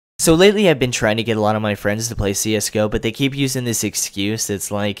So lately I've been trying to get a lot of my friends to play CSGO, but they keep using this excuse. It's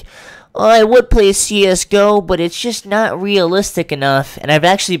like, oh, I would play CSGO, but it's just not realistic enough. And I've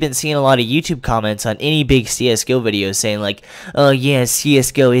actually been seeing a lot of YouTube comments on any big CSGO videos saying like, oh yeah,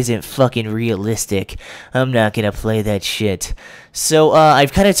 CSGO isn't fucking realistic. I'm not gonna play that shit. So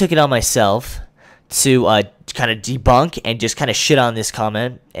I've kind of took it on myself to kind of debunk and just kind of shit on this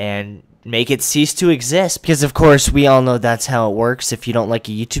comment and make it cease to exist, because of course we all know that's how it works. If you don't like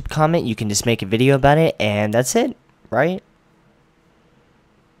a YouTube comment, you can just make a video about it and that's it, right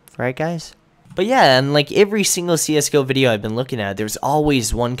guys? But yeah, and like every single CSGO video I've been looking at, there's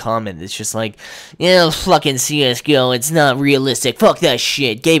always one comment that's just like, yeah, fucking CSGO, it's not realistic, fuck that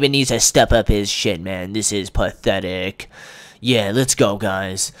shit, Gaben needs to step up his shit, man, this is pathetic. Yeah, let's go,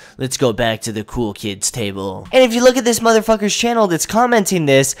 guys. Let's go back to the cool kids table. And if you look at this motherfucker's channel that's commenting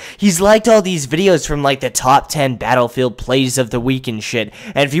this, he's liked all these videos from like the top 10 Battlefield plays of the week and shit.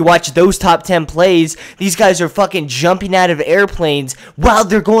 And if you watch those top 10 plays, these guys are fucking jumping out of airplanes while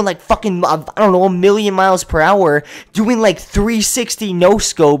they're going like fucking, I don't know, 1,000,000 miles per hour, doing like 360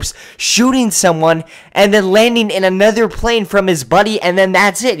 no-scopes, shooting someone, and then landing in another plane from his buddy, and then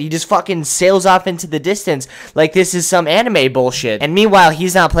that's it. He just fucking sails off into the distance like this is some anime bullshit. And meanwhile,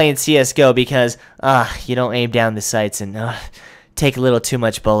 he's not playing CSGO because, you don't aim down the sights and, take a little too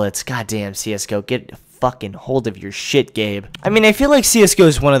much bullets. Goddamn, CSGO, get fucking hold of your shit, Gabe. I mean, I feel like CSGO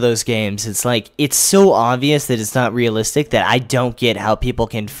is one of those games. It's like, it's so obvious that it's not realistic that I don't get how people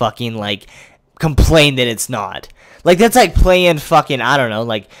can fucking, like, complain that it's not. Like, that's like playing fucking, I don't know,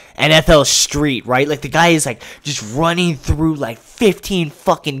 like, NFL Street, right? Like, the guy is, like, just running through, like, 15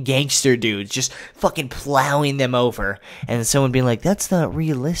 fucking gangster dudes, just fucking plowing them over. And someone being like, that's not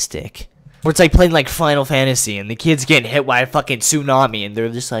realistic. Or it's like playing, like, Final Fantasy, and the kid's getting hit by a fucking tsunami, and they're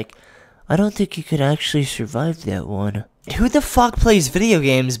just like, I don't think you could actually survive that one. Who the fuck plays video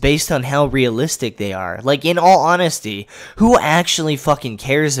games based on how realistic they are? Like, in all honesty, who actually fucking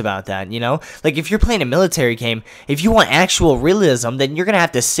cares about that, you know? Like, if you're playing a military game, if you want actual realism, then you're gonna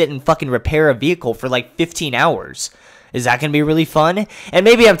have to sit and fucking repair a vehicle for like 15 hours. Is that gonna be really fun? And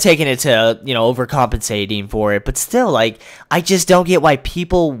maybe I'm taking it to, you know, overcompensating for it, but still, like, I just don't get why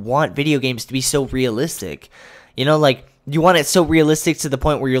people want video games to be so realistic. You know, like, you want it so realistic to the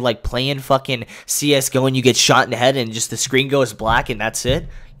point where you're like playing fucking CSGO and you get shot in the head and just the screen goes black and that's it?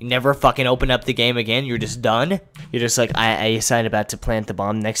 You never fucking open up the game again, you're just done? You're just like, I decided about to plant the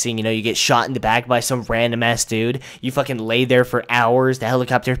bomb. Next thing you know, you get shot in the back by some random ass dude. You fucking lay there for hours, the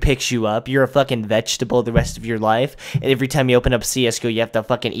helicopter picks you up, you're a fucking vegetable the rest of your life, and every time you open up CSGO, you have to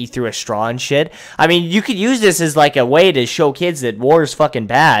fucking eat through a straw and shit. I mean, you could use this as like a way to show kids that war is fucking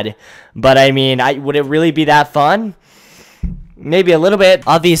bad, but I mean, would it really be that fun? Maybe a little bit.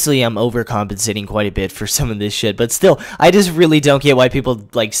 Obviously, I'm overcompensating quite a bit for some of this shit, but still, I just really don't get why people,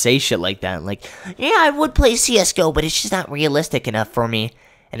 like, say shit like that. Like, yeah, I would play CSGO, but it's just not realistic enough for me.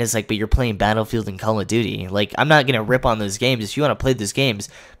 And it's like, but you're playing Battlefield and Call of Duty. Like, I'm not gonna rip on those games. If you want to play those games,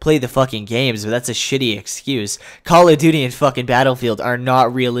 play the fucking games, but that's a shitty excuse. Call of Duty and fucking Battlefield are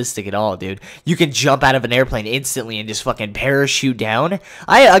not realistic at all, dude. You can jump out of an airplane instantly and just fucking parachute down.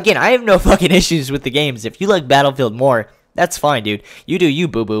 I have no fucking issues with the games. If you like Battlefield more, that's fine, dude. You do you,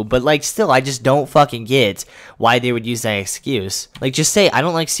 boo-boo. But, like, still, I just don't fucking get why they would use that excuse. Like, just say, I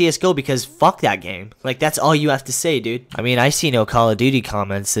don't like CSGO because fuck that game. Like, that's all you have to say, dude. I mean, I see no Call of Duty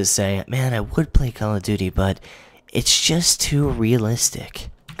comments that say, man, I would play Call of Duty, but it's just too realistic.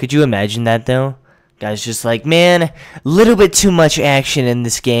 Could you imagine that, though? Guys just like, man, a little bit too much action in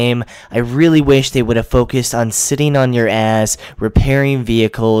this game. I really wish they would have focused on sitting on your ass, repairing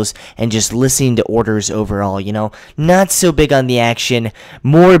vehicles, and just listening to orders overall, you know? Not so big on the action,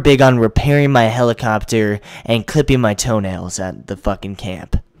 more big on repairing my helicopter and clipping my toenails at the fucking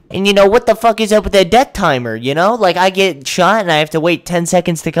camp. And you know, what the fuck is up with that death timer, you know? Like, I get shot and I have to wait 10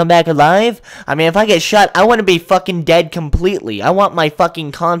 seconds to come back alive? I mean, if I get shot, I want to be fucking dead completely. I want my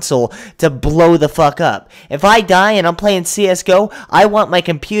fucking console to blow the fuck up. If I die and I'm playing CSGO, I want my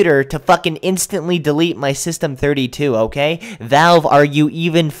computer to fucking instantly delete my System 32, okay? Valve, are you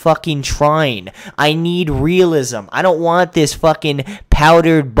even fucking trying? I need realism. I don't want this fucking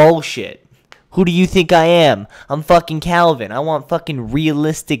powdered bullshit. Who do you think I am? I'm fucking Calvin. I want fucking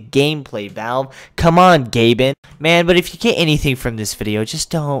realistic gameplay, Valve. Come on, Gaben. Man, but if you get anything from this video, just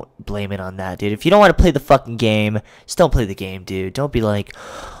don't blame it on that, dude. If you don't want to play the fucking game, just don't play the game, dude. Don't be like,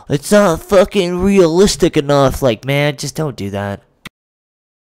 it's not fucking realistic enough. Like, man, just don't do that.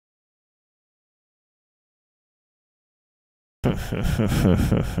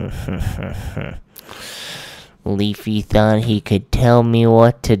 Leafy thought he could tell me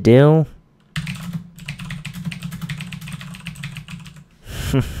what to do.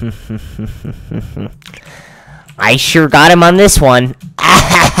 I sure got him on this one.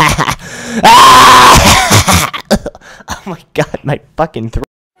 Oh my god, my fucking throat.